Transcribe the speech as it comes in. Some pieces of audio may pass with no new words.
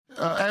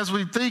as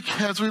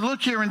we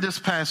look here in this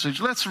passage,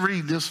 let's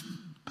read this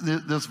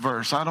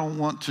verse. I don't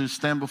want to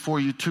stand before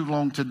you too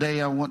long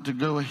today. I want to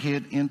go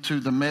ahead into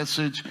the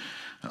message.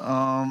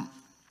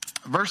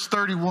 Verse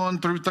 31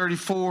 through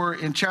 34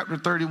 in chapter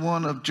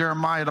 31 of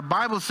Jeremiah. The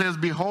Bible says,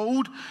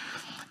 "Behold,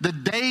 the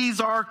days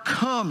are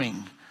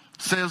coming,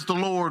 says the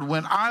Lord,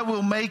 when I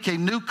will make a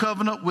new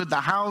covenant with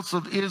the house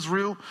of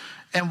Israel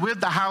and with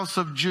the house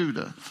of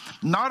Judah,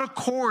 not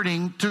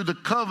according to the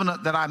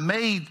covenant that I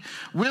made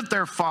with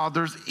their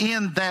fathers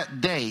in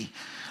that day.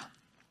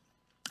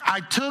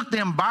 I took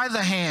them by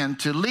the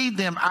hand to lead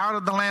them out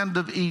of the land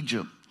of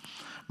Egypt.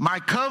 My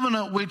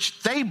covenant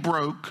which they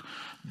broke,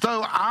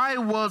 though I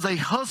was a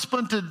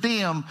husband to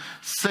them,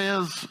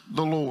 says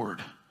the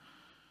Lord.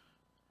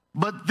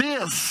 But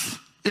this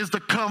is the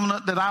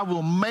covenant that I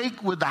will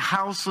make with the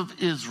house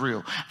of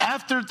Israel.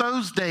 After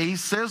those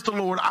days, says the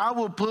Lord, I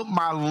will put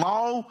my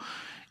law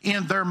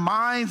in their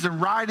minds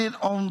and write it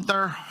on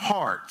their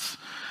hearts.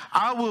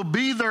 I will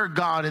be their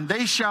God, and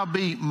they shall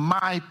be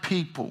my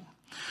people.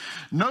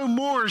 No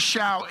more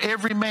shall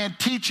every man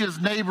teach his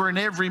neighbor and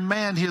every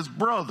man his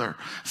brother,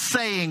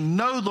 saying,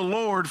 Know the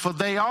Lord, for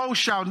they all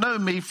shall know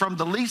me, from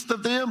the least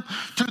of them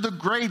to the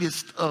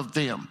greatest of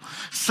them,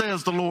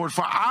 says the Lord.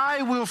 For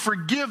I will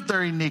forgive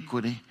their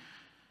iniquity,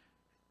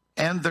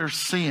 and their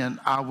sin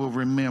I will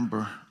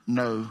remember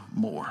no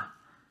more."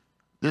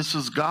 This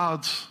is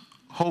God's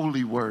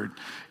holy word.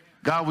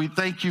 God, we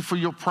thank you for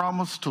your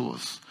promise to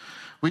us.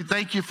 We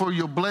thank you for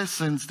your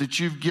blessings that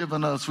you've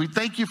given us. We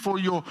thank you for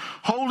your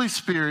Holy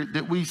Spirit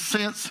that we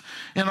sense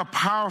in a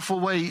powerful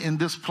way in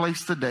this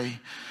place today.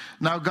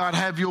 Now, God,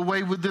 have your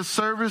way with this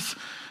service.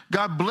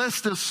 God,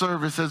 bless this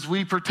service as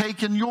we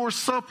partake in your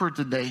supper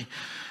today.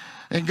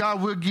 And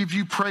God, we'll give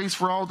you praise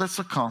for all that's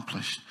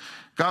accomplished.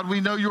 God,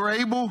 we know you're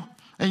able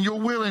and you're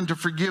willing to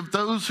forgive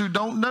those who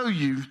don't know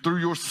you through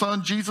your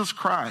Son, Jesus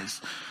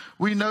Christ.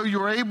 We know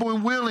you're able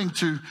and willing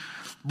to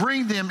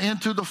bring them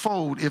into the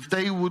fold if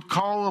they would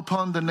call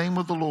upon the name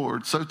of the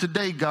Lord. So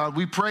today, God,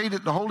 we pray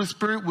that the Holy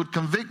Spirit would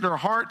convict their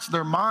hearts,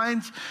 their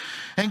minds,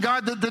 and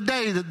God, that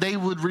today that they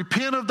would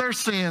repent of their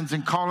sins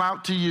and call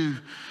out to you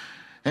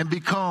and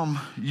become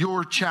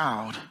your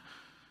child.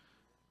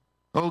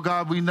 Oh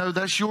God, we know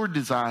that's your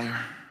desire.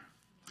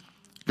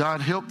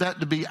 God, help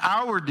that to be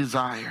our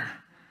desire.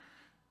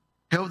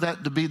 Help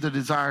that to be the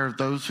desire of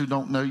those who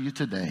don't know you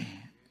today.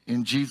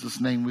 In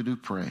Jesus' name we do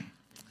pray.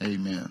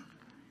 Amen.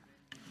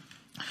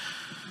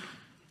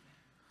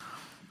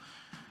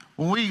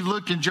 When we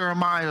look in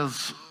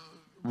Jeremiah's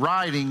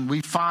writing,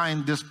 we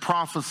find this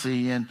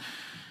prophecy. And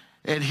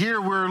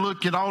here we're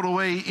looking all the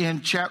way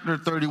in chapter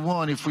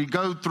 31. If we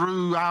go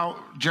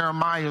throughout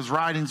Jeremiah's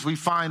writings, we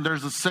find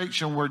there's a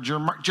section where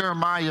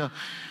Jeremiah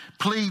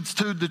pleads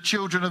to the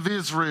children of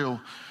Israel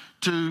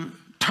to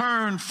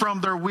turn from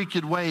their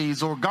wicked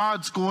ways, or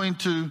God's going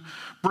to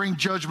bring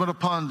judgment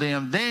upon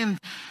them. Then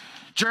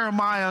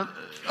Jeremiah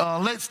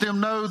lets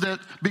them know that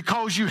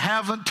because you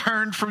haven't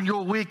turned from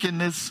your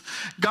wickedness,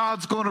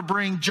 God's going to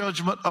bring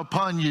judgment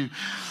upon you.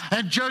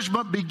 And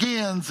judgment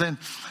begins. And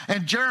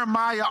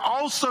Jeremiah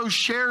also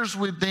shares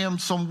with them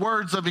some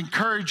words of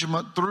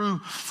encouragement through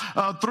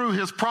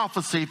his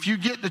prophecy. If you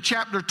get to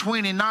chapter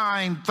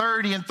 29,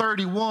 30, and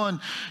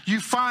 31, you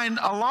find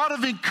a lot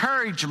of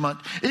encouragement.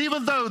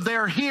 Even though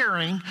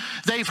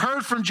they've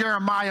heard from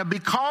Jeremiah,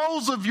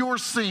 because of your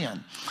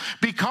sin,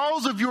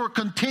 because of your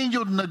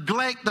continued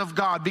neglect of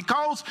God,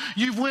 because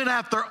you've went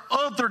after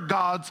other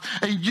gods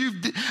and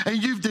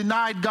you've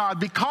denied God,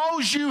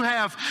 because you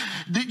have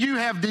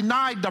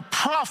denied the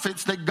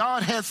prophets that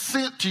God has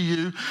sent to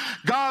you,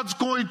 God's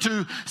going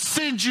to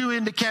send you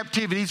into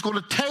captivity. He's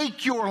going to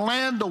take your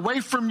land away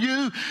from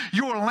you.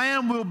 Your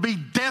land will be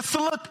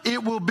desolate.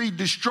 It will be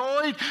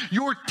destroyed.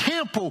 Your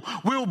temple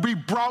will be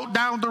brought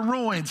down to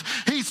ruins.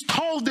 He's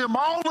told them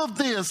all of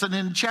this. And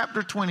in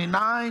chapter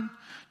 29,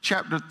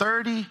 chapter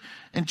 30,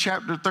 and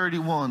chapter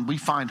 31, we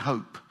find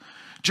hope.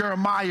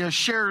 Jeremiah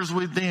shares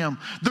with them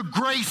the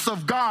grace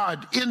of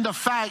God in the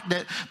fact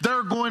that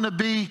they're going to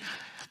be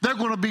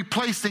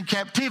placed in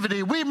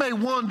captivity. We may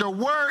wonder,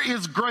 where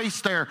is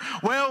grace there?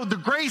 Well, the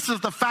grace is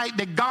the fact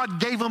that God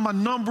gave them a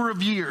number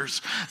of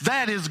years.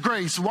 That is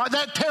grace. What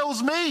that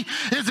tells me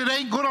is it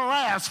ain't going to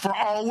last for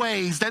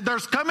always, that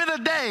there's coming a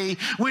day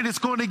when it's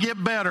going to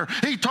get better.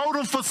 He told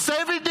them for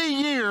 70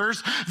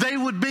 years they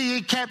would be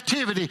in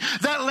captivity.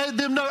 That let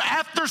them know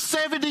after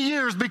 70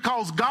 years,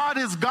 because God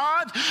is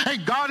God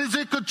and God is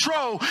in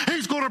control,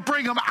 he's going to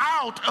bring them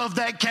out of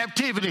that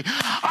captivity.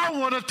 I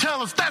want to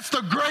tell us that's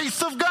the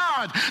grace of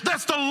God.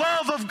 That's the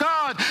love of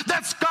God.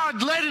 That's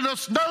God letting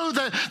us know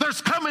that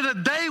there's coming a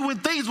day when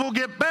things will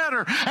get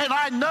better. And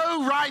I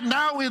know right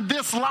now in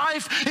this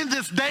life, in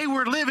this day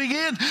we're living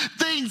in,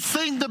 things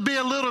seem to be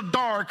a little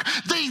dark.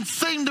 Things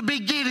seem to be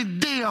getting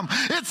dim.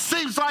 It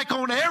seems like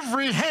on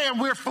every hand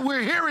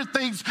we're hearing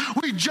things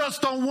we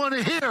just don't want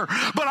to hear.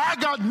 But I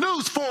got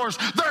news for us.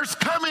 There's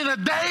coming a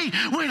day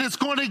when it's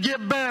going to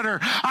get better.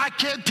 I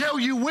can't tell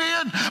you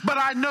when, but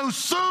I know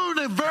soon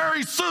and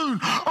very soon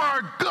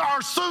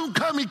our soon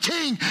coming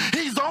King,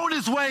 he's on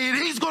his way and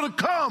he's going to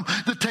come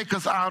to take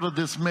us out of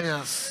this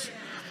mess.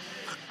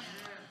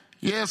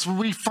 Yes, when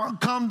we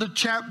come to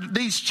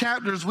these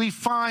chapters, we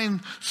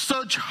find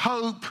such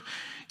hope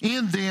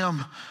in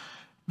them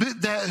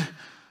that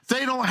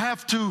they don't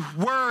have to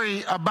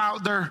worry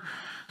about their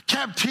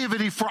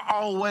captivity for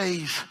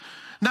always.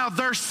 Now,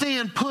 their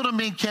sin put them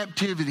in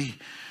captivity.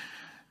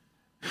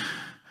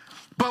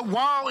 But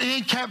while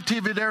in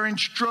captivity, they're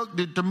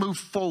instructed to move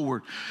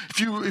forward.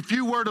 If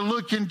you were to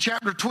look in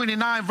chapter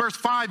 29, verse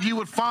 5, you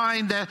would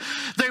find that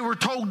they were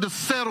told to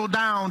settle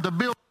down, to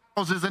build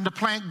houses and to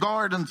plant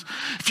gardens.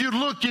 If you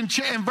look in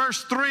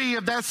verse 3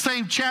 of that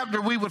same chapter,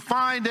 we would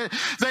find that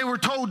they were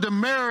told to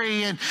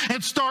marry and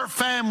start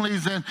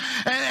families and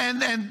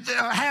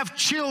have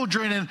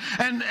children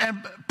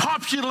and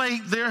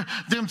populate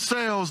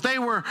themselves. They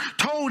were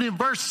told in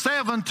verse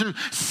 7 to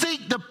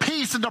seek the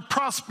peace and the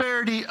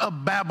prosperity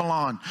of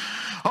Babylon.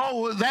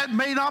 Oh, that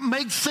may not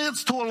make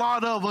sense to a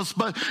lot of us,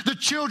 but the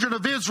children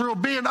of Israel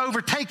being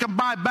overtaken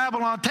by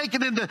Babylon,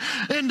 taken into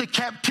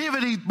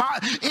captivity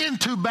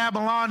into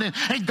Babylon,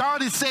 and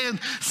God is saying,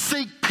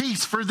 seek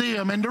peace for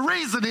them. And the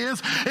reason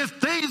is, if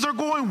things are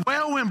going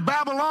well in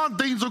Babylon,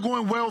 things are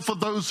going well for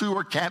those who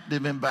are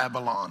captive in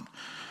Babylon.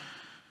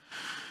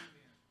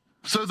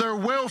 So their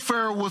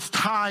welfare was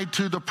tied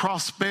to the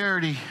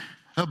prosperity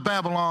of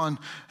Babylon,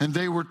 and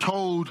they were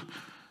told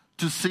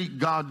to seek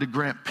God to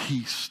grant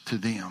peace to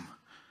them.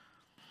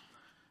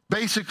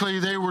 Basically,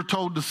 they were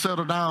told to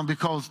settle down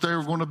because they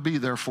were going to be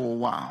there for a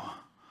while.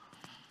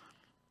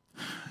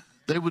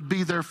 They would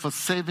be there for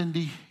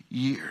 70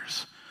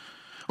 years.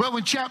 Well,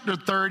 in chapter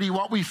 30,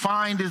 what we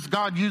find is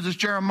God uses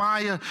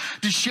Jeremiah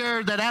to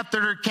share that after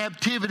their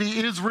captivity,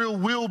 Israel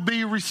will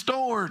be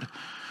restored.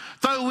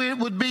 Though it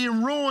would be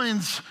in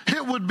ruins,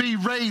 it would be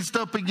raised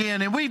up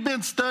again. And we've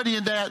been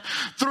studying that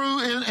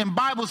through in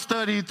Bible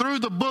study, through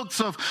the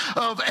books of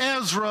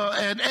Ezra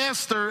and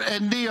Esther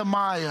and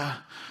Nehemiah.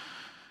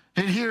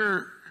 And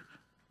here,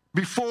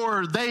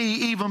 before they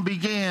even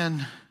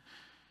began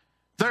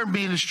their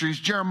ministries,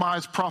 Jeremiah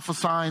is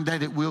prophesying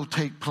that it will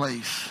take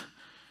place.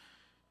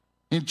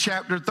 In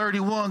chapter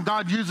 31,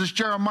 God uses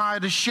Jeremiah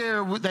to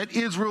share that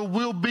Israel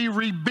will be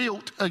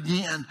rebuilt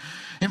again.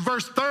 In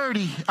verse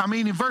 3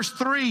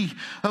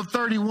 of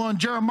 31,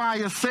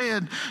 Jeremiah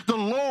said, the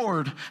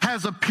Lord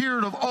has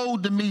appeared of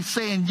old to me,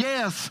 saying,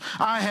 yes,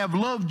 I have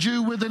loved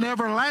you with an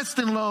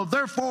everlasting love.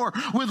 Therefore,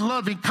 with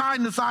loving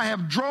kindness I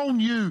have drawn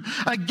you.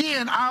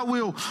 Again, I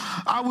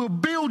will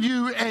build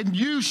you, and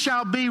you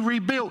shall be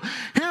rebuilt.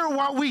 Here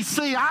what we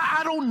see,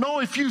 I don't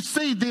know if you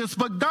see this,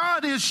 but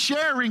God is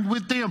sharing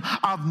with them,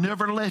 I've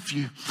never left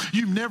you.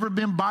 You've never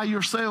been by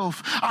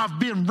yourself. I've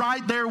been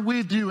right there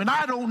with you. And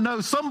I don't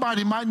know,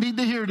 somebody might need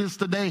to hear this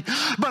today,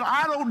 but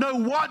I don't know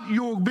what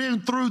you've been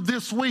through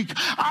this week.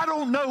 I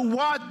don't know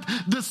what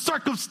the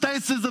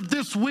circumstances of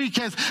this week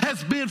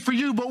has been for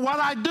you, but what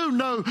I do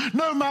know,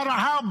 no matter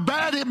how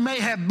bad it may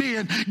have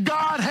been,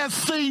 God has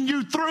seen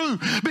you through,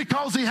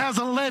 because he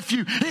hasn't left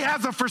you. He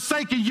hasn't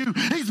forsaken you.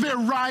 He's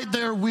been right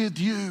there with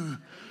you.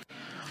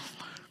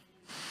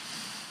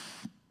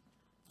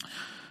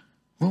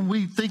 When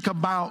we think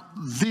about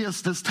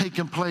this that's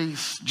taking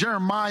place,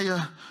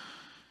 Jeremiah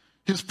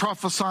is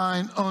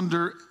prophesying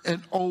under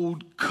an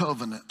old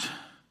covenant.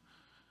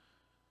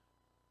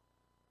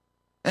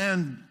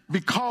 And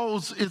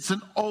because it's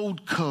an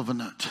old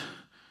covenant,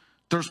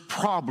 there's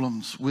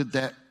problems with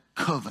that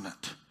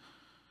covenant.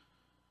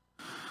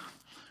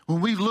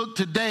 When we look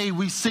today,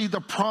 we see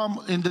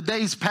in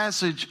today's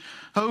passage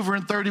over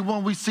in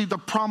 31, we see the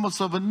promise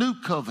of a new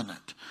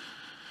covenant.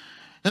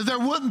 And there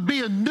wouldn't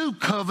be a new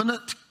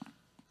covenant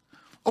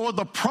or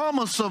the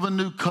promise of a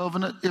new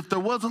covenant if there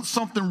wasn't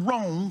something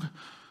wrong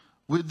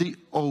with the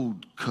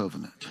old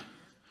covenant.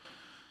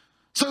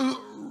 So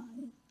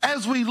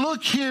as we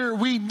look here,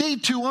 we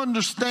need to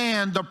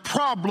understand the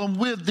problem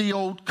with the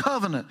old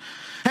covenant.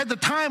 At the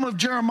time of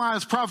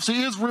Jeremiah's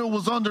prophecy, Israel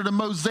was under the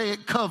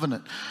Mosaic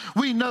covenant.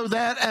 We know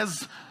that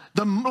as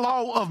the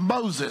law of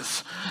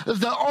Moses,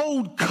 the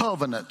old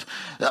covenant.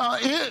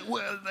 It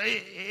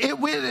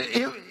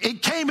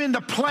came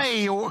into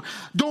play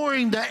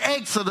during the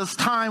Exodus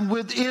time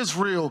with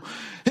Israel.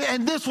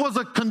 And this was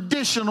a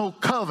conditional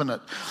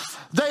covenant.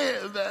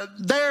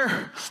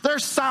 Their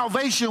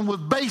salvation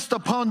was based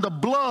upon the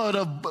blood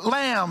of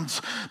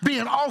lambs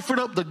being offered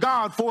up to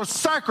God for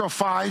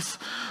sacrifice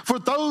for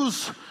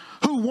those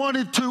who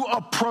wanted to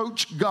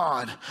approach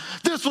God.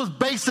 This was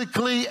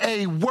basically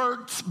a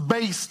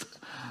works-based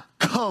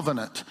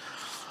covenant.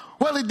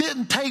 Well, it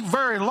didn't take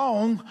very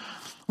long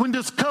when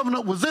this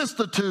covenant was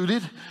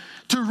instituted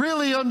to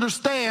really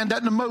understand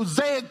that the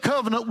Mosaic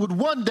covenant would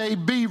one day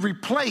be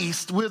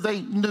replaced with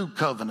a new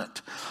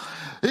covenant.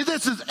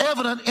 This is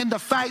evident in the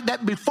fact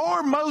that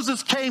before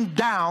Moses came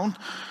down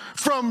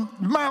from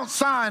Mount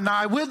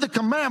Sinai with the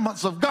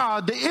commandments of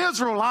God, the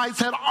Israelites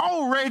had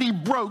already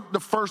broke the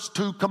first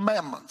two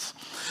commandments.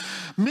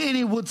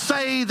 Many would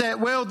say that,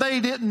 well,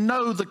 they didn't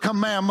know the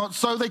commandments,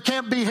 so they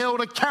can't be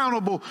held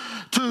accountable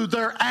to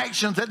their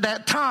actions at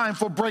that time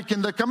for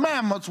breaking the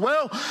commandments.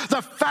 Well,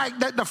 the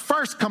fact that the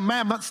first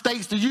commandment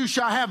states that you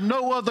shall have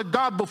no other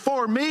God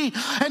before me,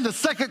 and the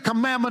second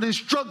commandment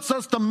instructs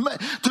us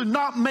to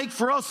not make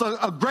for us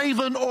a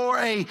graven or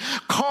a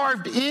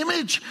carved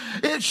image,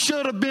 it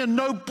should have been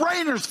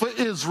no-brainers for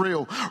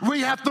Israel.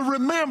 We have to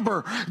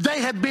remember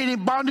they had been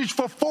in bondage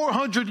for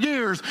 400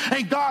 years,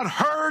 and God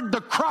heard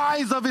the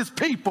cries of his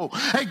people,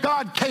 and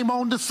God came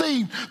on the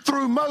scene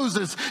through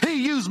Moses.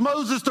 He used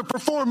Moses to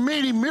perform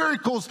many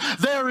miracles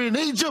there in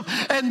Egypt,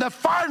 and the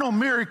final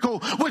miracle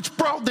which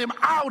brought them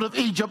out of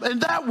Egypt, and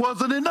that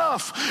wasn't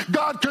enough.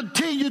 God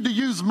continued to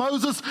use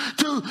Moses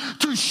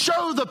to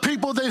show the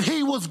people that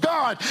he was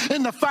God,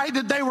 in the fact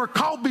that they were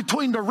caught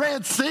between the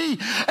Red Sea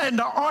and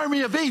the army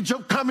of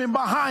Egypt coming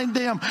behind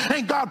them,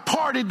 and God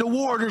parted the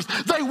waters.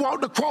 They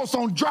walked across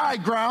on dry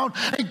ground,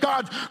 and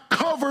God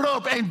covered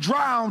up and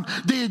drowned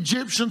the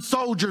Egyptian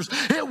soldiers.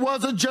 It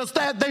wasn't just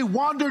that. They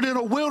wandered in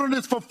a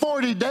wilderness for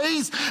 40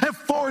 days and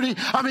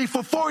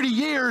for 40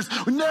 years,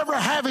 never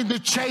having to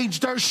change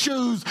their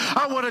shoes.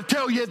 I want to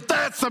tell you,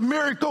 that's a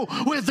miracle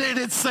within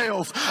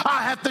itself.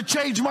 I have to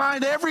change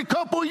mine every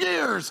couple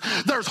years.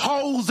 There's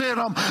holes in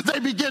them. They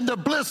begin to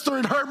blister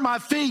and hurt my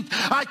feet.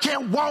 I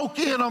can't walk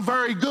in them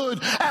very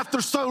good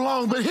after so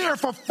long. But here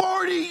for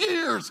 40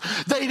 years,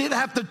 they didn't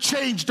have to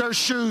change their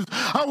shoes.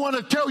 I want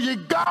to tell you,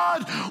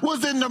 God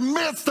was in the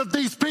midst of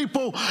these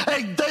people,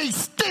 and they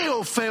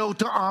still failed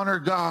to honor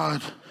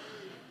God.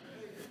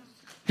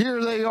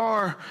 Here they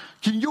are.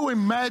 Can you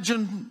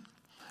imagine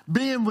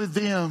being with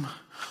them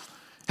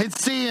and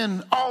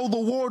seeing all the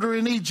water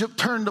in Egypt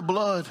turn to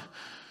blood?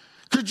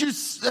 Could you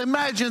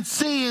imagine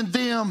seeing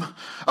them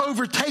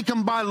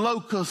overtaken by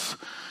locusts?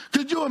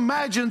 Could you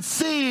imagine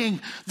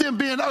seeing them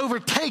being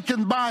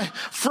overtaken by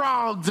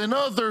frogs and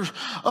other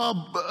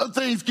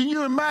things? Can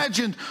you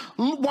imagine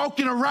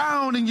walking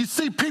around and you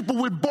see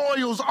people with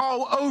boils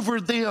all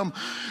over them?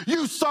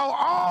 You saw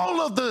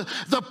all of the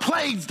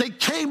plagues that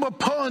came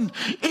upon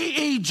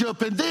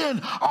Egypt, and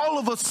then all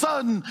of a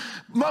sudden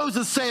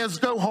Moses says,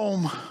 go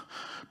home,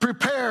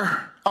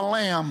 prepare a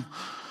lamb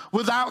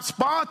without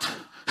spot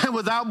and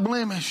without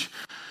blemish.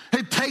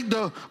 And take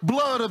the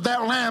blood of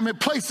that lamb and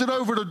place it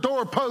over the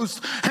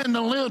doorpost and the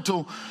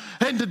lintel,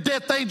 and the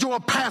death angel will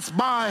pass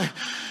by.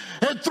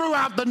 And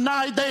throughout the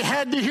night, they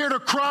had to hear the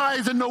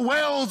cries and the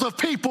wails of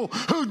people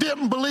who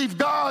didn't believe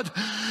God.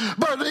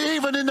 But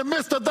even in the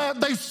midst of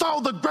that, they saw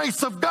the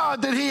grace of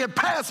God that he had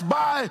passed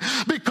by,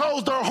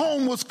 because their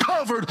home was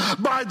covered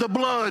by the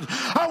blood.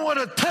 I want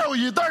to tell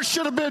you, there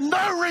should have been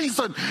no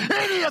reason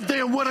any of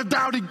them would have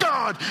doubted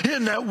God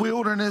in that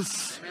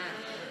wilderness.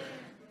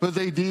 But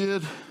they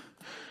did.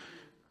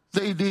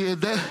 They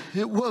did.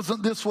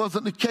 This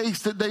wasn't the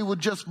case that they would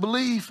just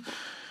believe.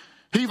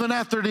 Even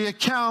after the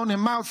account in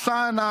Mount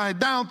Sinai,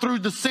 down through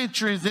the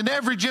centuries, in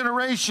every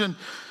generation,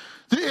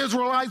 the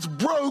Israelites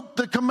broke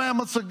the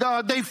commandments of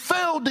God. They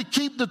failed to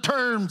keep the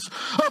terms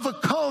of a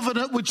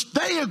covenant which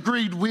they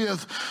agreed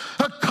with,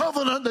 a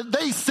covenant that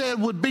they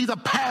said would be the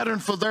pattern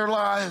for their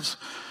lives.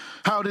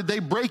 How did they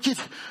break it?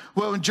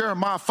 Well, in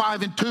Jeremiah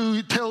 5:2,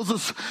 it tells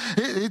us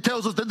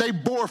that they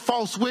bore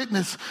false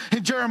witness.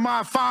 In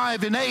Jeremiah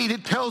 5:8,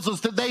 it tells us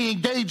that they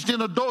engaged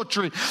in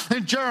adultery.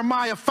 In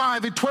Jeremiah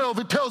 5:12,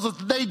 it tells us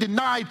that they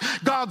denied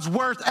God's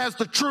word as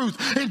the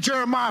truth. In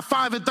Jeremiah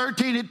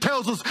 5:13, it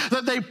tells us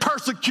that they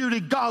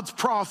persecuted God's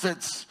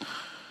prophets.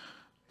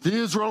 The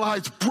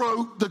Israelites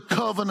broke the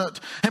covenant,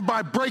 and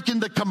by breaking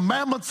the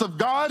commandments of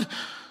God,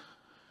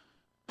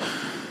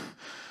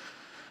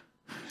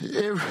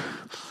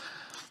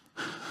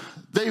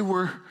 they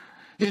were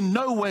in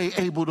no way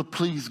able to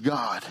please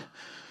God.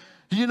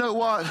 You know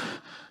what?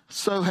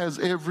 So has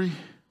every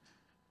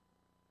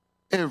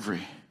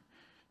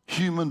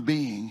human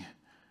being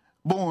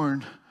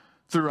born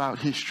throughout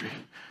history.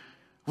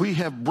 We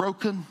have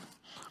broken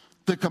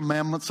the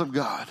commandments of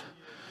God.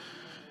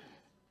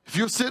 If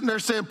you're sitting there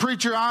saying,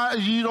 preacher,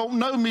 you don't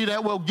know me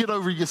that well, get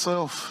over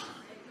yourself.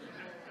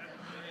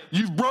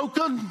 You've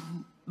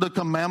broken the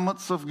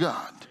commandments of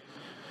God.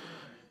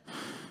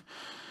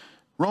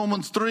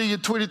 Romans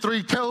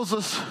 3:23 tells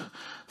us,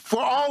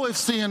 for all have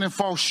sinned and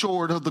fall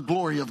short of the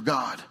glory of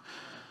God.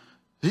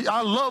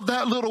 I love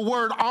that little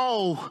word,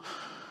 all,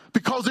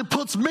 because it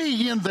puts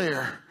me in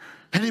there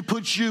and it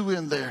puts you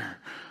in there.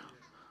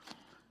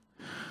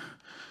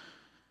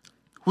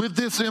 With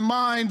this in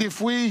mind, if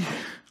the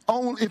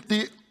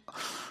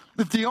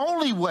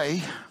only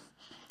way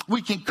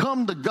we can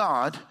come to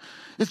God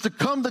is to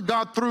come to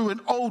God through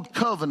an old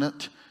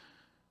covenant,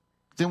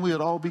 then we would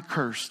all be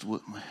cursed,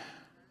 wouldn't we?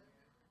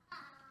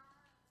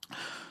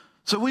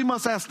 So we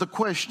must ask the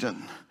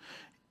question,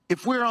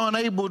 if we're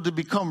unable to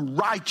become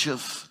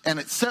righteous and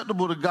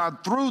acceptable to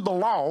God through the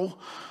law,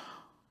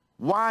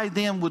 why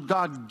then would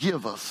God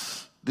give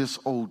us this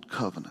old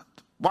covenant?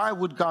 Why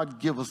would God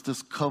give us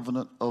this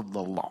covenant of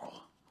the law?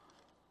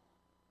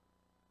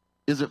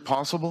 Is it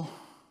possible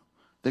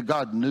that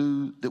God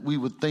knew that we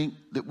would think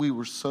that we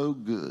were so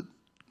good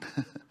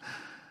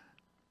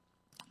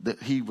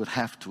that he would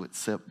have to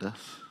accept us?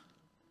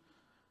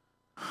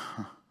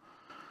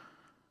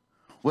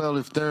 Well,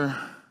 if there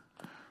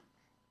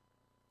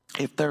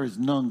is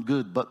none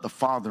good but the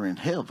Father in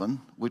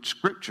heaven, which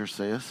Scripture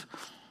says,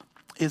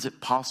 is it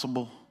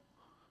possible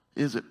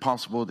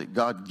that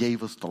God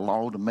gave us the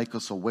law to make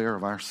us aware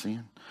of our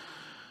sin?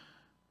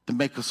 To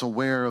make us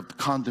aware of the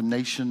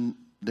condemnation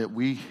that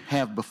we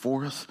have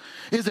before us?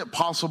 Is it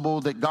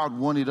possible that God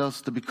wanted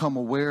us to become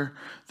aware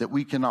that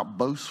we cannot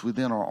boast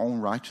within our own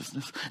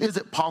righteousness? Is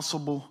it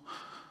possible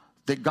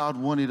that God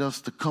wanted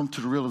us to come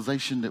to the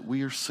realization that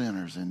we are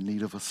sinners in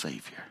need of a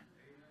Savior?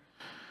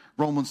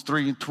 Romans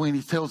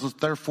 3:20 tells us,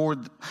 therefore,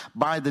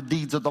 by the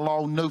deeds of the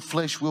law, no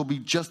flesh will be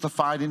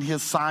justified in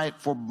his sight,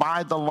 for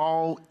by the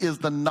law is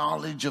the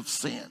knowledge of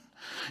sin.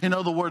 In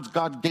other words,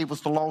 God gave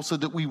us the law so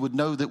that we would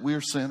know that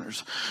we're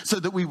sinners, so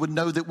that we would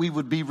know that we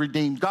would be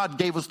redeemed. God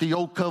gave us the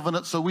old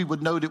covenant so we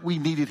would know that we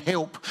needed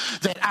help,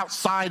 that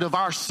outside of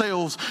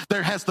ourselves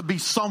there has to be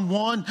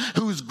someone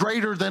who's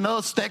greater than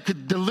us that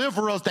could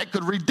deliver us, that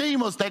could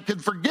redeem us, that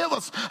could forgive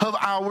us of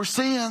our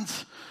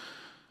sins.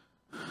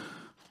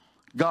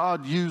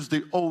 God used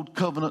the old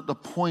covenant to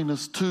point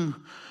us to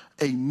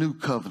a new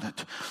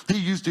covenant. He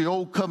used the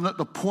old covenant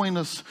to point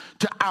us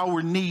to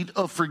our need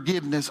of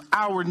forgiveness,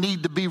 our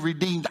need to be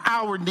redeemed,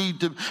 our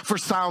need for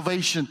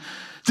salvation.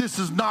 This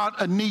is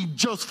not a need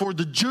just for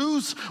the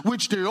Jews,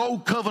 which the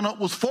old covenant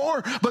was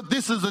for, but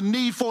this is a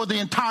need for the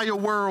entire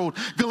world.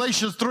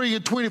 Galatians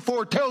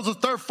 3:24 tells us,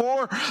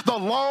 therefore, the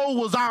law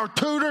was our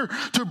tutor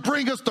to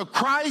bring us to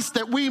Christ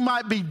that we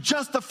might be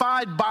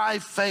justified by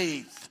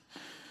faith.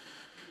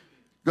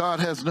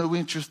 God has no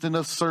interest in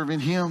us serving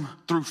him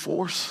through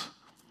force.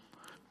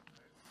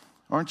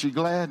 Aren't you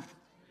glad?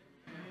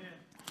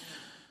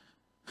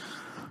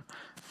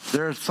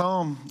 There are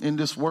some in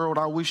this world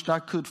I wished I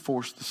could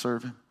force to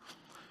serve him.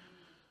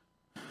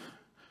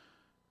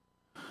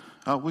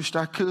 I wished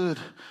I could.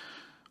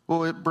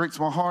 Well, it breaks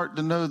my heart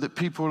to know that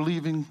people are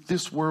leaving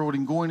this world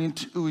and going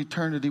into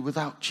eternity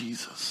without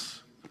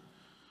Jesus.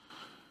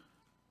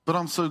 But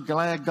I'm so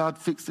glad God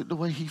fixed it the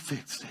way he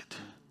fixed it.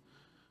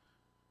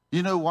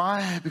 You know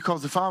why?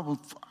 Because if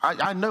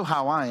I know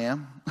how I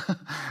am,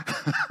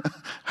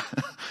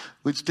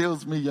 which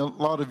tells me a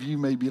lot of you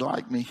may be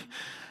like me.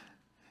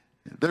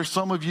 There's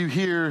some of you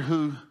here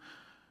who,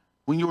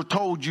 when you were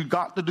told you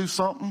got to do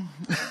something,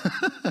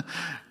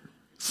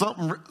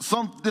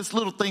 this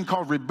little thing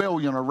called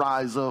rebellion will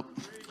rise up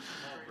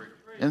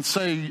and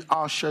say,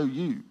 I'll show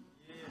you.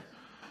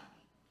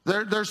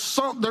 There's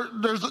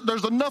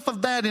enough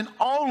of that in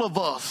all of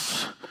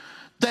us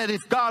that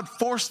if God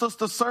forced us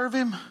to serve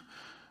him,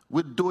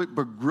 we'd do it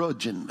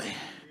begrudgingly.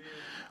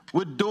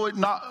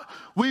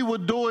 We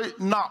would do it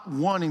not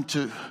wanting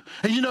to.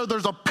 And you know,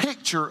 there's a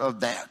picture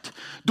of that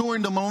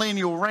during the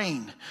millennial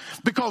reign.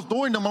 Because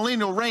during the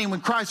millennial reign,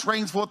 when Christ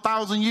reigns for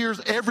 1,000 years,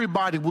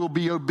 everybody will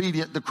be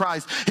obedient to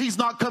Christ. He's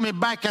not coming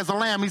back as a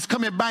lamb. He's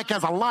coming back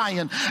as a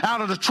lion out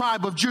of the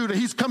tribe of Judah.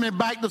 He's coming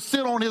back to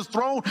sit on his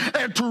throne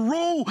and to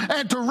rule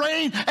and to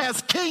reign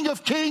as King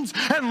of Kings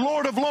and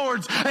Lord of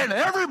Lords. And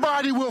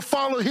everybody will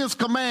follow his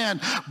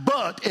command,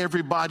 but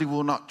everybody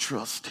will not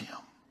trust him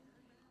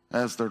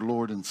as their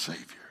Lord and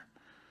Savior.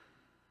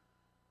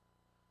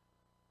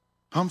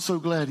 I'm so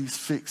glad he's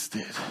fixed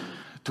it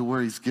to where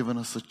he's given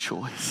us a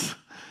choice.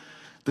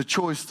 The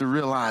choice to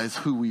realize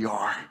who we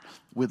are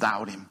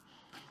without him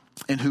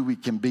and who we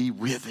can be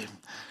with him.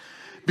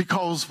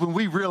 Because when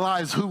we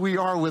realize who we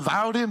are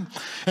without him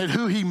and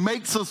who he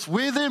makes us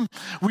with him,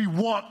 we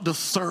want to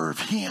serve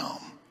him.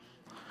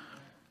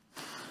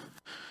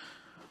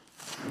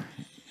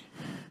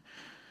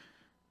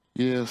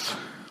 Yes.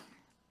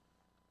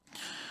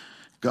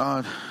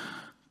 God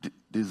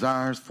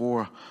desires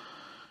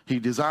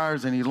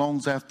and he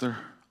longs after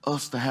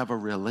us to have a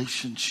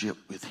relationship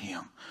with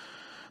him.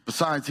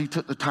 Besides, he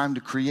took the time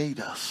to create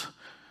us.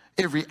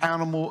 Every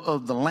animal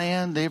of the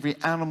land, every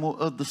animal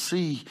of the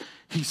sea,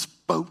 he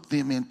spoke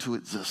them into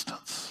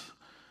existence.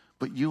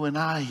 But you and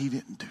I, he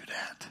didn't do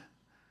that.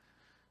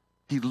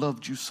 He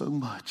loved you so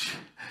much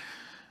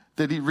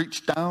that he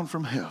reached down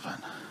from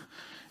heaven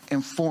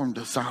and formed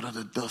us out of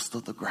the dust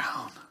of the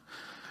ground.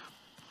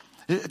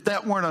 If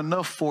that weren't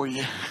enough for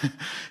you,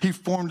 he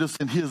formed us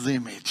in his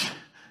image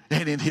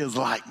and in his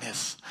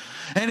likeness.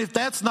 And if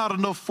that's not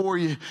enough for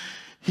you,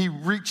 he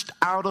reached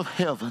out of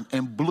heaven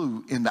and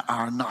blew into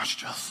our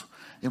nostrils,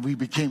 and we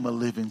became a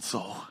living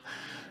soul.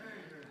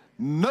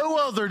 No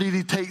other did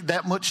he take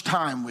that much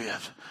time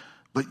with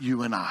but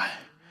you and I.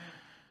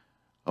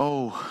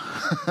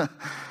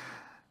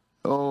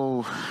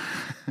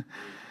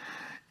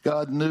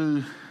 God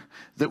knew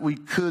that we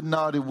could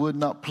not and would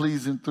not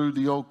please him through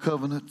the old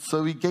covenant,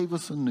 so he gave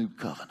us a new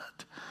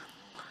covenant.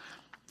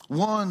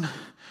 One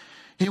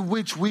in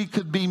which we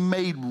could be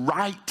made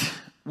right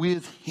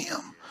with him.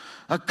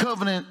 A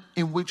covenant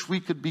in which we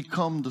could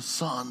become the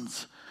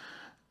sons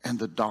and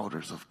the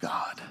daughters of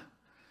God.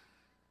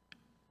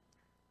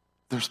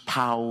 there's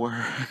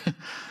power,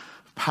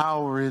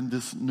 power in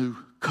this new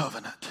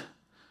covenant.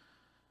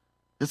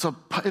 It's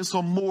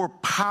a more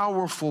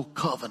powerful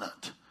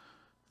covenant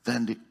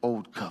than the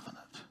old covenant.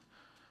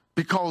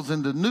 Because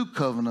in the new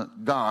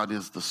covenant, God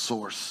is the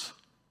source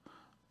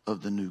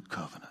of the new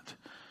covenant.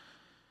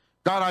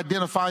 God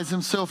identifies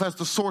himself as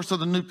the source of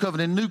the new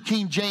covenant. In New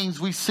King James,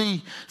 we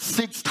see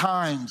 6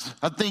 times.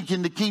 I think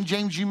in the King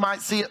James, you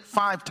might see it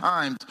 5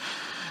 times.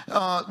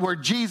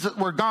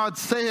 Where God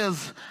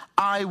says,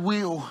 I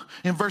will,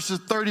 in verses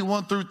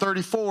 31 through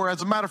 34.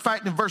 As a matter of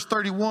fact, in verse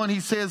 31, he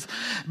says,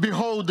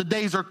 behold, the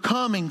days are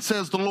coming,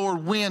 says the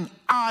Lord, when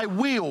I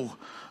will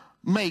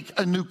make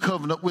a new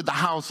covenant with the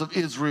house of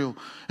Israel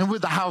and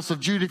with the house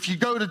of Judah. If you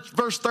go to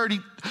verse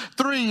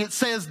 33, it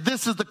says,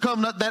 this is the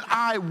covenant that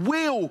I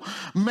will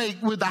make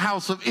with the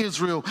house of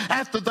Israel.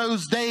 After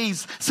those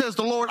days, says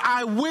the Lord,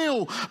 I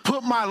will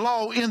put my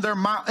law in their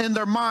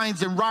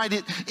minds and write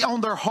it on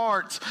their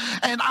hearts.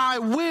 And I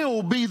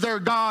will be their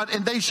God,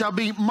 and they shall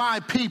be my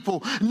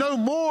people. No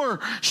more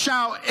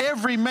shall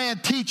every man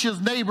teach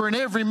his neighbor and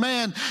every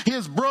man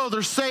his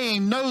brother,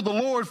 saying, know the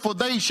Lord, for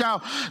they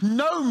shall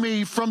know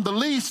me from the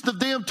least of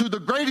them to the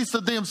greatest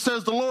of them,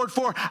 says the Lord,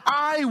 for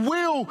I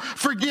will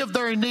forgive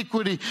their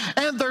iniquity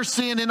and their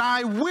sin, and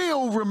I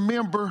will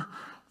remember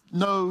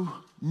no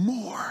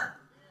more.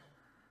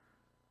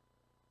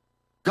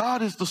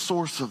 God is the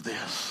source of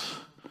this.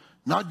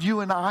 Not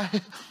you and I,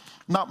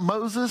 not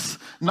Moses,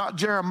 not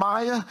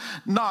Jeremiah,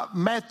 not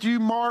Matthew,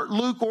 Mark,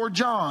 Luke, or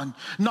John,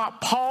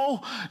 not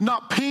Paul,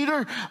 not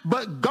Peter,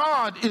 but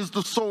God is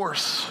the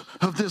source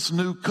of this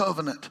new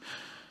covenant.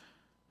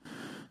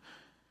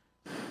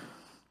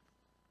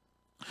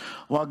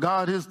 While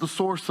God is the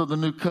source of the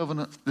new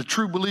covenant, the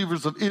true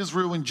believers of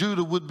Israel and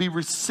Judah would be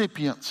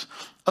recipients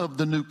of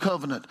the new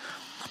covenant.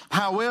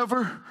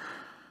 However,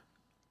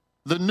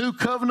 the new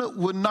covenant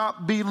would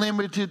not be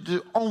limited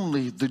to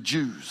only the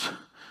Jews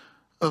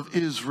of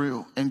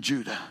Israel and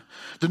Judah.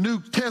 The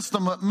New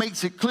Testament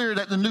makes it clear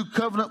that the new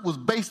covenant was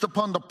based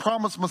upon the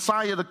promised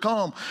Messiah to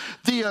come,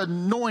 the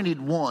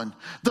anointed one,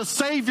 the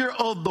Savior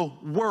of the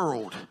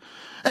world.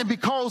 And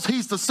because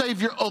he's the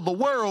Savior of the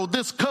world,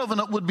 this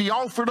covenant would be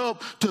offered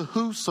up to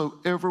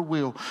whosoever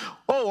will.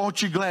 Oh,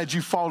 aren't you glad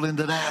you fall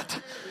into that?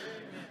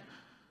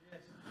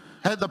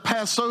 At the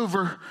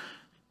Passover,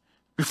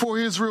 before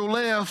Israel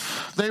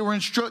left, they were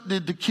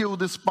instructed to kill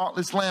this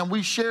spotless lamb.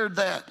 We shared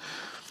that.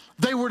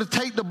 They were to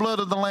take the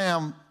blood of the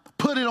lamb,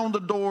 put it on the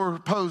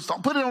doorpost,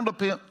 put it on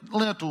the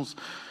lintels,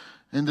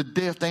 and the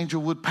death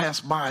angel would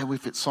pass by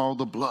if it saw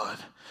the blood.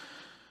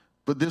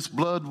 But this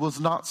blood was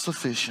not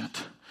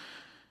sufficient.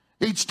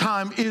 Each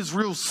time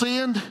Israel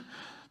sinned,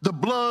 the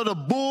blood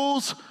of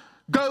bulls,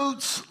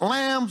 goats,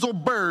 lambs, or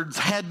birds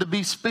had to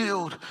be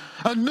spilled.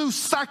 A new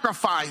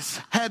sacrifice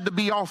had to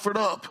be offered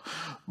up.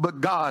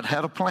 But God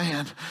had a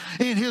plan.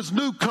 In his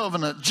new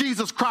covenant,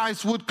 Jesus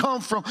Christ would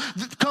come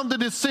to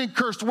this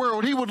sin-cursed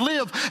world. He would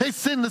live a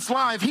sinless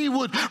life. He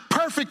would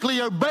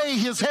perfectly obey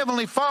his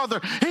heavenly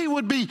Father. He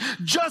would be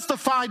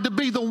justified to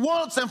be the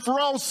once and for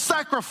all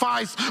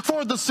sacrifice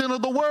for the sin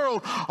of the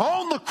world.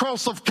 On the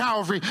cross of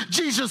Calvary,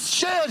 Jesus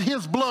shed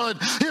his blood.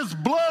 His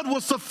blood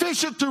was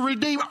sufficient to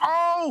redeem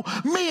all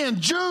men,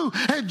 Jew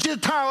and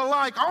Gentile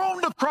alike.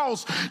 On the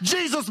cross,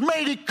 Jesus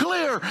made it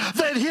clear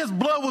that his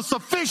blood was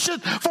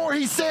sufficient, for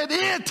he said,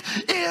 it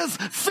is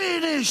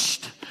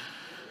finished.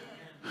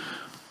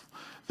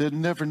 There'd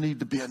never need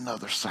to be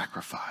another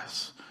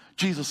sacrifice.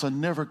 Jesus will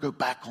never go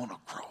back on a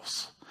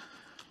cross.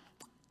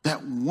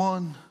 That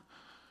one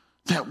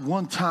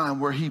time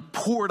where he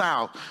poured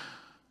out,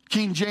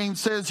 King James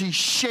says he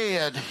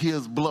shed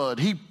his blood.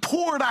 He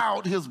poured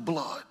out his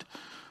blood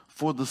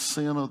for the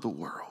sin of the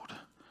world.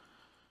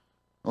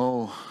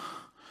 Oh,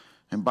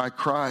 and by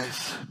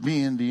Christ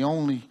being the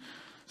only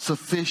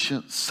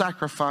sufficient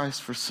sacrifice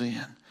for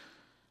sin,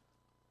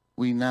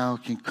 we now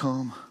can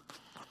come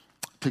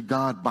to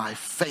God by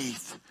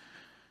faith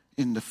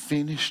in the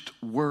finished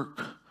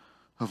work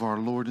of our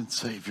Lord and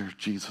Savior,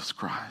 Jesus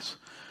Christ.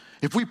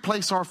 If we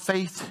place our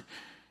faith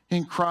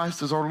in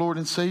Christ as our Lord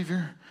and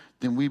Savior,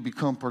 then we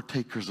become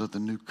partakers of the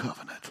new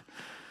covenant.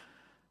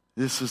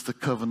 This is the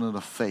covenant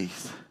of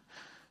faith.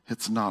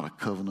 It's not a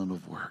covenant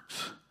of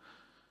works.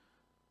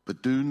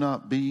 But do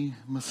not be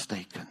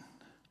mistaken.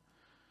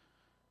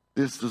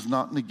 This does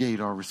not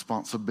negate our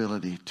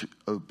responsibility to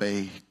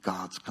obey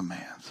God's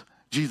commands.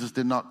 Jesus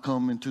did not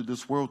come into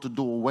this world to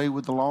do away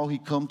with the law. He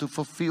came to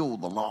fulfill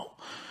the law.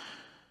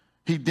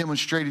 He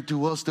demonstrated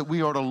to us that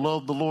we are to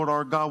love the Lord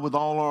our God with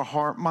all our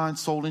heart, mind,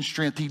 soul, and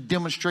strength. He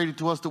demonstrated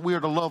to us that we are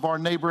to love our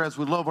neighbor as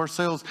we love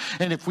ourselves.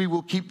 And if we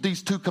will keep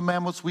these 2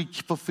 commandments, we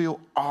fulfill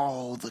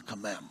all the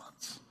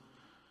commandments.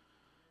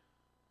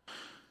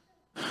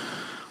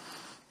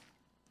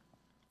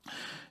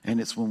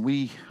 And it's when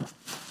we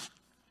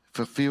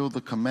fulfill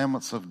the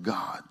commandments of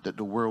God that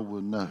the world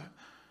will know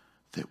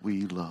that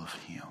we love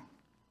him.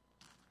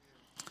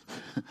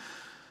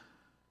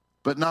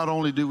 But not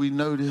only do we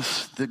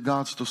notice that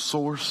God's the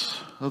source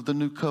of the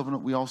new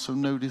covenant, we also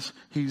notice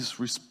he's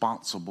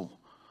responsible.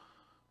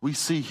 We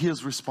see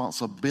his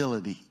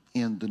responsibility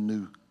in the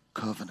new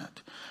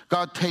covenant.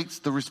 God takes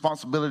the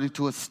responsibility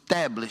to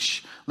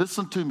establish.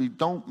 Listen to me,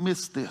 don't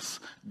miss this.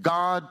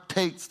 God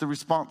takes the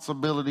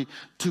responsibility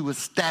to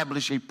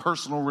establish a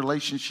personal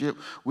relationship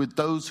with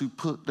those who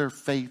put their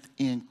faith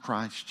in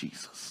Christ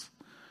Jesus.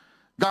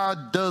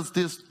 God does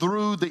this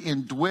through the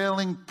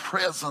indwelling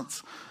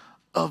presence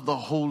of the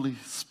Holy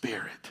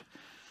Spirit.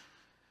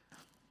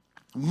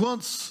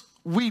 Once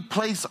we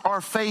place our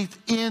faith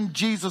in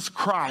Jesus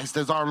Christ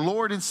as our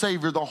Lord and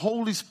Savior, the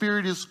Holy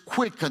Spirit is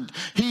quickened.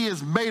 He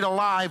is made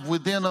alive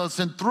within us.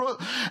 And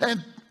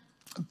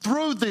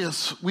through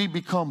this, we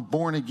become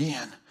born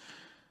again.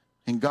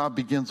 And God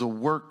begins a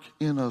work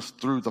in us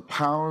through the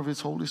power of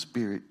his Holy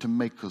Spirit to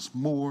make us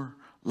more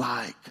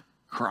like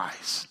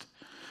Christ.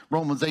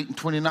 Romans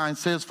 8:29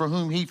 says, for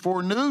whom he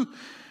foreknew,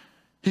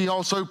 he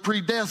also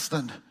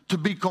predestined to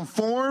be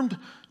conformed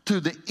to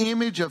the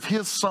image of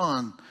his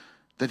Son,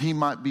 that he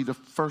might be the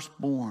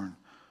firstborn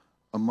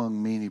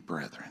among many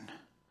brethren.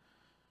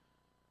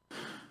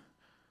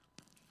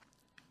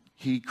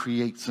 He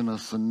creates in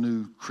us a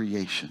new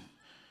creation.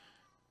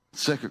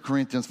 2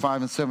 Corinthians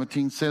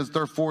 5:17 says,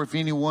 therefore, if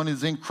anyone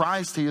is in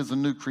Christ, he is a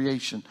new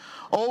creation.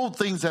 Old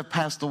things have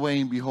passed away,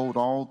 and behold,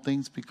 all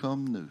things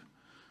become new.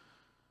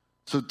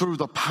 So through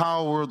the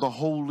power of the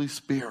Holy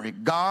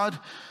Spirit, God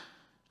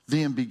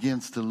then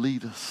begins to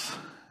lead us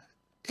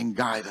and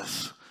guide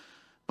us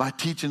by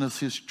teaching us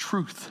his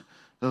truth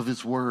of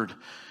his word.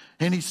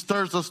 And he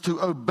stirs us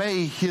to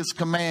obey his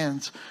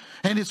commands.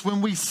 And it's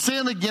when we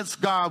sin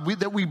against God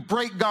that we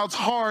break God's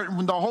heart. And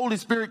when the Holy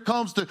Spirit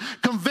comes to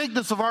convict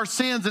us of our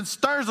sins and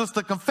stirs us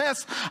to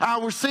confess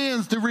our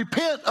sins, to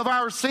repent of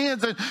our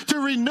sins, and to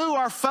renew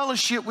our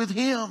fellowship with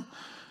him.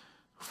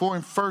 For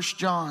in 1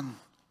 John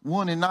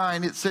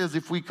 1:9, it says,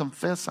 if we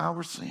confess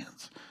our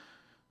sins,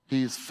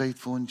 he is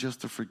faithful and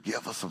just to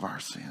forgive us of our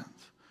sins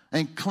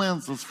and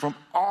cleanse us from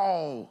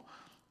all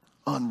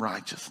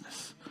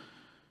unrighteousness.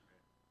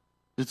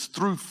 It's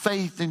through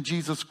faith in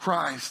Jesus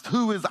Christ,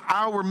 who is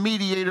our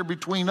mediator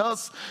between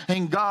us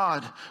and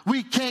God.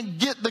 We can't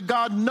get to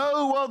God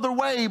no other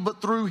way but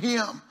through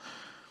him.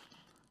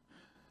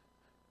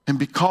 And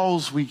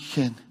because we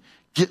can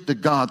get to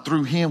God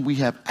through him, we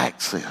have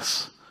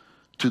access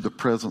to the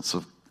presence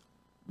of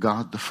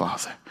God the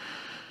Father.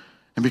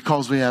 And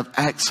because we have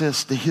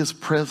access to his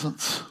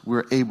presence,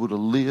 we're able to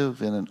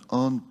live in an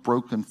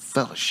unbroken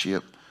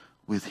fellowship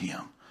with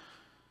him.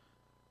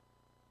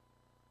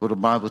 Well, the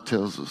Bible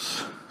tells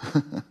us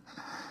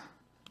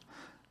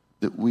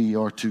that we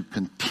are to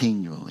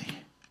continually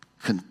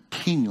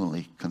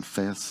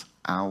confess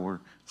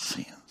our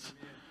sins.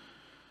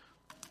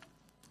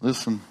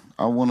 Listen,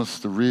 I want us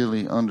to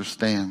really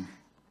understand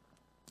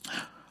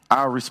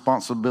our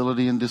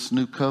responsibility in this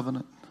new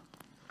covenant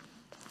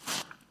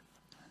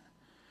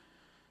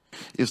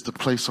is to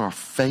place our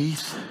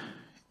faith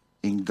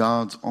in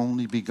God's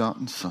only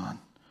begotten Son,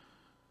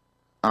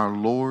 our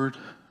Lord,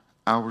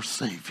 our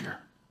Savior,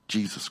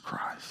 Jesus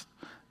Christ.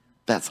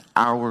 That's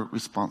our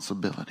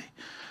responsibility.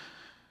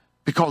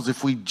 Because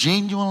if we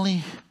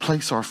genuinely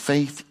place our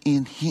faith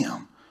in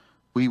him,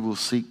 we will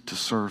seek to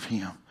serve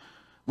him.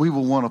 We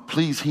will want to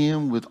please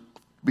him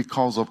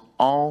because of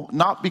all,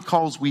 not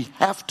because we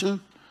have to,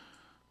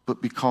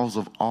 but because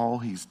of all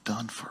he's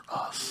done for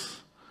us.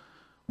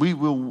 We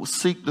will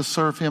seek to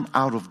serve him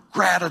out of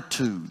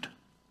gratitude,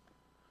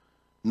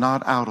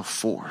 not out of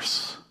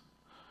force.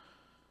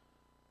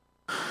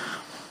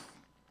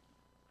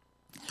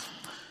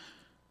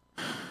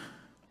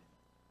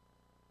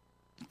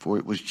 For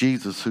it was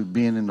Jesus who,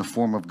 being in the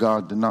form of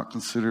God, did not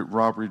consider it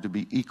robbery to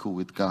be equal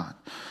with God,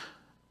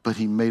 but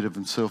he made of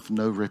himself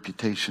no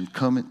reputation,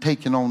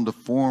 taking on the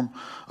form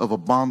of a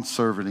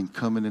bondservant and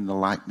coming in the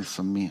likeness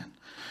of men.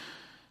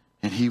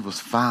 And he was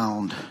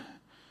found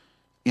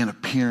in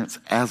appearance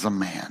as a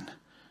man,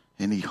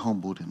 and he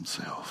humbled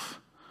himself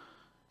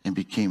and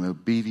became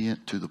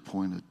obedient to the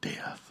point of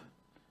death,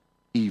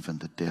 even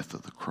the death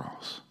of the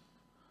cross.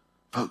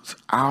 Folks,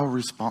 our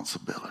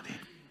responsibility.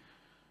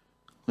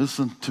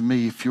 Listen to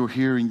me, if you're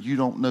here and you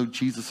don't know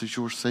Jesus as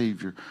your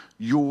Savior,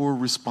 your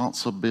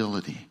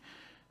responsibility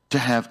to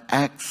have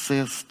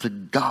access to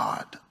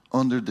God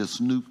under this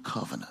new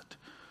covenant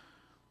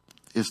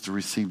is to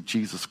receive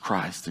Jesus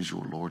Christ as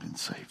your Lord and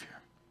Savior.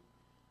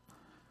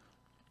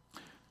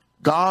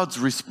 God's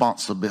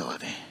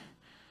responsibility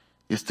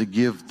is to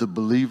give the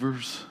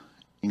believers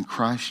in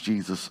Christ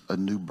Jesus a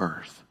new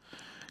birth.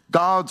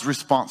 God's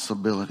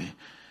responsibility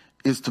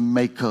is to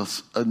make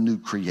us a new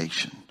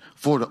creation.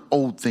 For the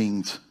old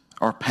things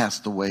are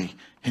passed away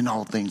and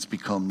all things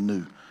become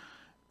new.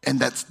 And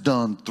that's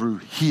done through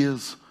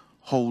his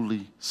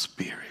Holy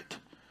Spirit.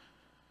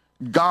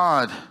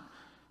 God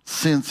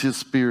sends his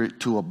Spirit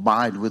to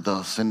abide with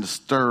us and to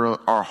stir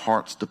our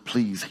hearts to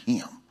please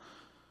him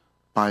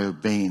by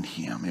obeying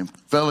him and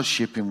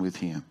fellowshipping with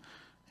him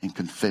and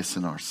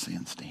confessing our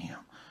sins to him.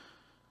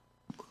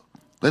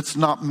 Let's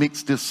not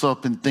mix this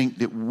up and think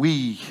that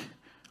we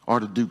are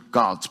to do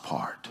God's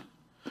part.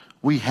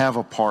 We have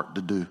a part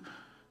to do,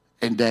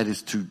 and that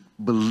is to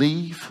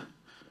believe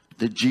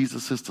that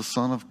Jesus is the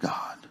Son of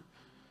God,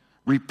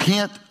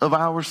 repent of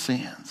our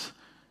sins,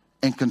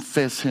 and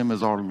confess him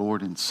as our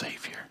Lord and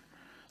Savior.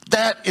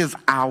 That is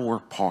our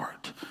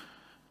part.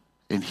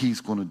 And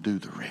he's going to do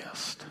the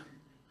rest.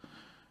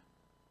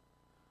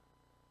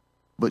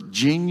 But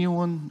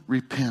genuine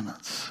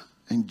repentance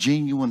and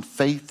genuine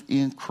faith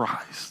in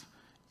Christ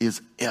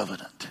is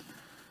evident.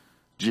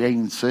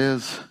 James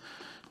says,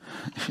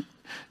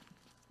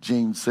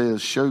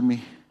 show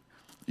me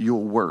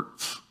your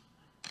works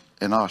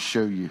and I'll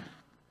show you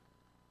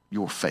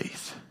your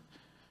faith.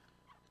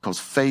 Because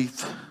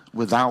faith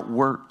without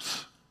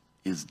works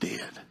is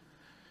dead.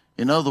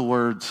 In other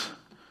words,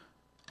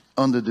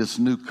 under this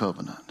new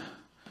covenant,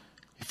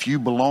 if you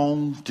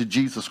belong to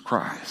Jesus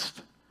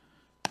Christ,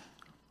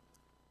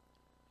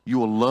 you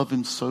will love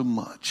him so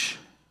much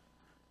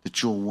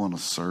that you'll want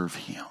to serve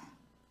him.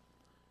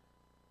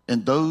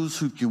 And those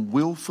who can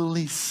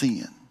willfully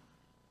sin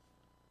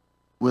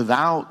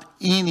without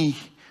any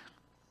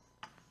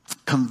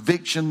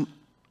conviction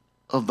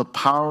of the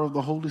power of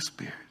the Holy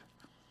Spirit,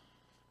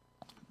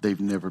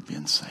 they've never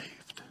been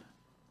saved.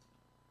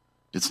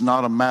 It's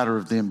not a matter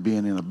of them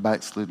being in a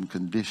backslidden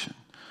condition.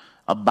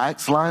 A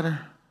backslider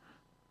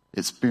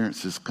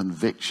experiences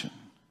conviction.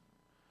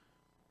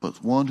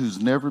 But one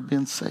who's never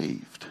been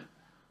saved,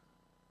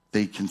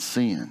 they can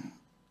sin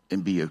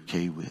and be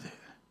okay with it.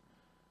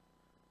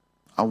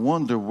 I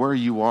wonder where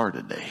you are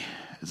today.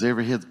 As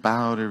every head's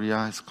bowed, every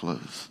eye's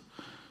closed.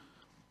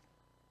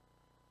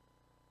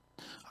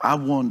 I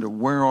wonder,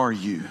 where are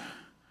you?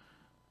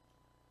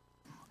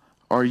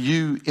 Are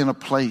you in a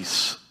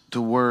place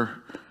to where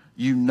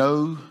you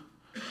know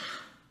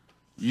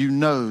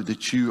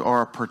that you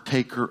are a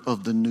partaker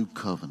of the new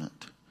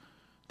covenant?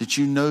 That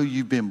you know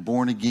you've been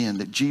born again,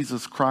 that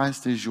Jesus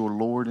Christ is your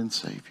Lord and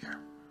Savior.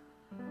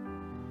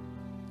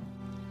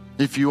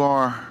 If you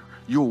are,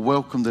 you're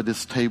welcome to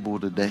this table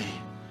today.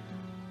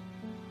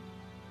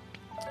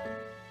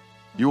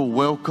 You're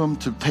welcome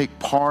to take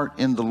part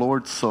in the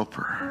Lord's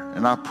Supper.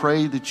 And I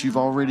pray that you've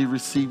already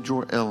received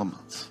your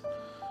elements.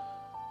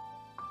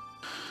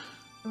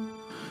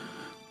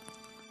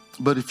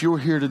 But if you're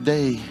here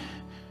today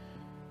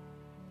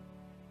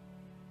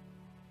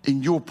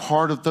and you're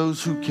part of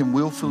those who can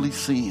willfully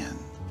sin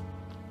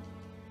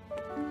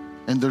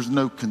and there's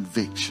no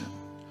conviction.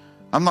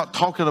 I'm not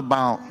talking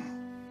about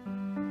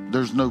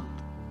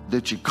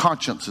that your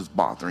conscience is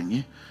bothering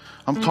you.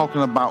 I'm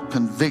talking about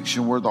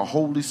conviction where the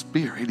Holy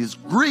Spirit is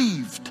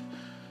grieved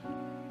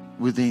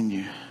within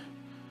you.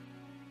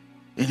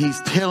 And he's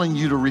telling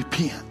you to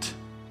repent.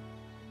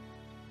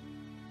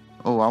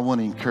 Oh, I want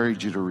to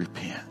encourage you to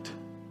repent.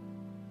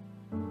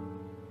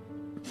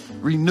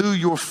 Renew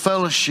your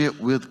fellowship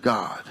with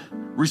God.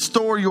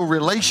 Restore your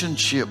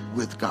relationship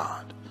with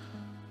God.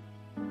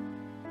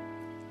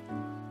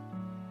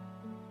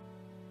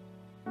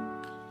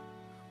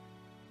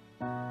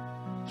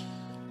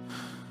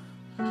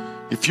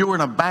 If you're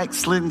in a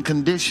backslidden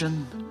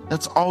condition,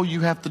 that's all you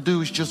have to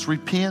do is just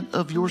repent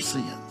of your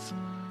sins.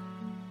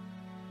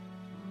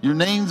 Your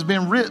name's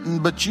been written,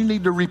 but you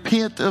need to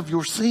repent of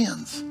your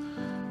sins.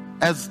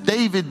 As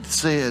David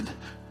said,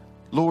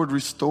 Lord,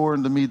 restore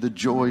unto me the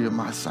joy of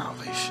my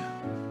salvation.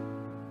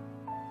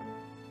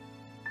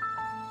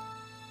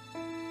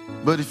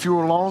 But if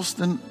you're lost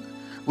and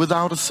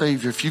without a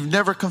Savior, if you've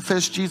never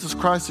confessed Jesus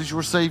Christ as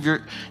your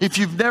Savior, if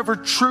you've never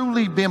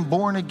truly been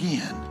born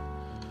again,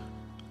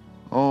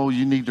 oh,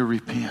 you need to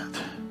repent.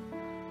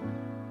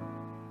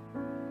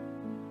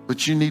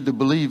 But you need to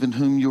believe in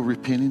whom you're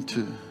repenting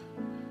to.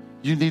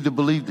 You need to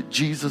believe that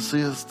Jesus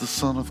is the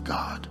Son of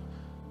God.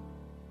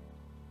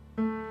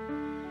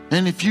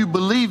 And if you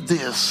believe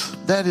this,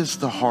 that is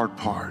the hard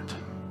part.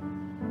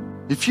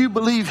 If you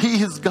believe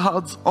he is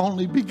God's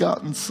only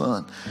begotten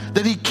Son,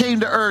 that he came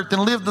to earth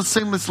and lived a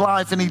sinless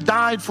life and he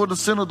died for the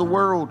sin of the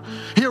world.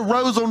 He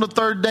arose on the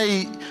third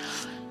day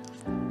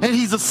and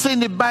he's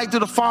ascended back to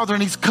the Father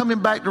and he's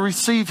coming back to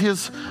receive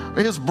his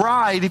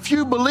bride. If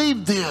you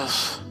believe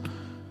this,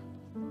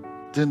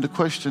 then the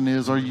question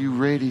is, are you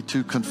ready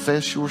to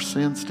confess your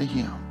sins to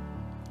him?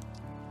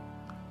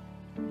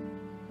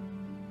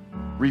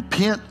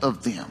 Repent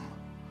of them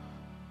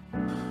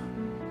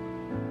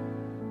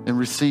and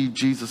receive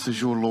Jesus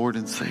as your Lord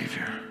and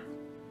Savior.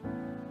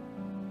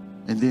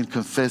 And then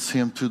confess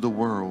him to the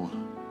world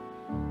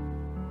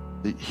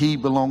that he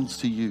belongs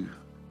to you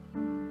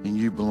and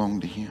you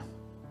belong to him.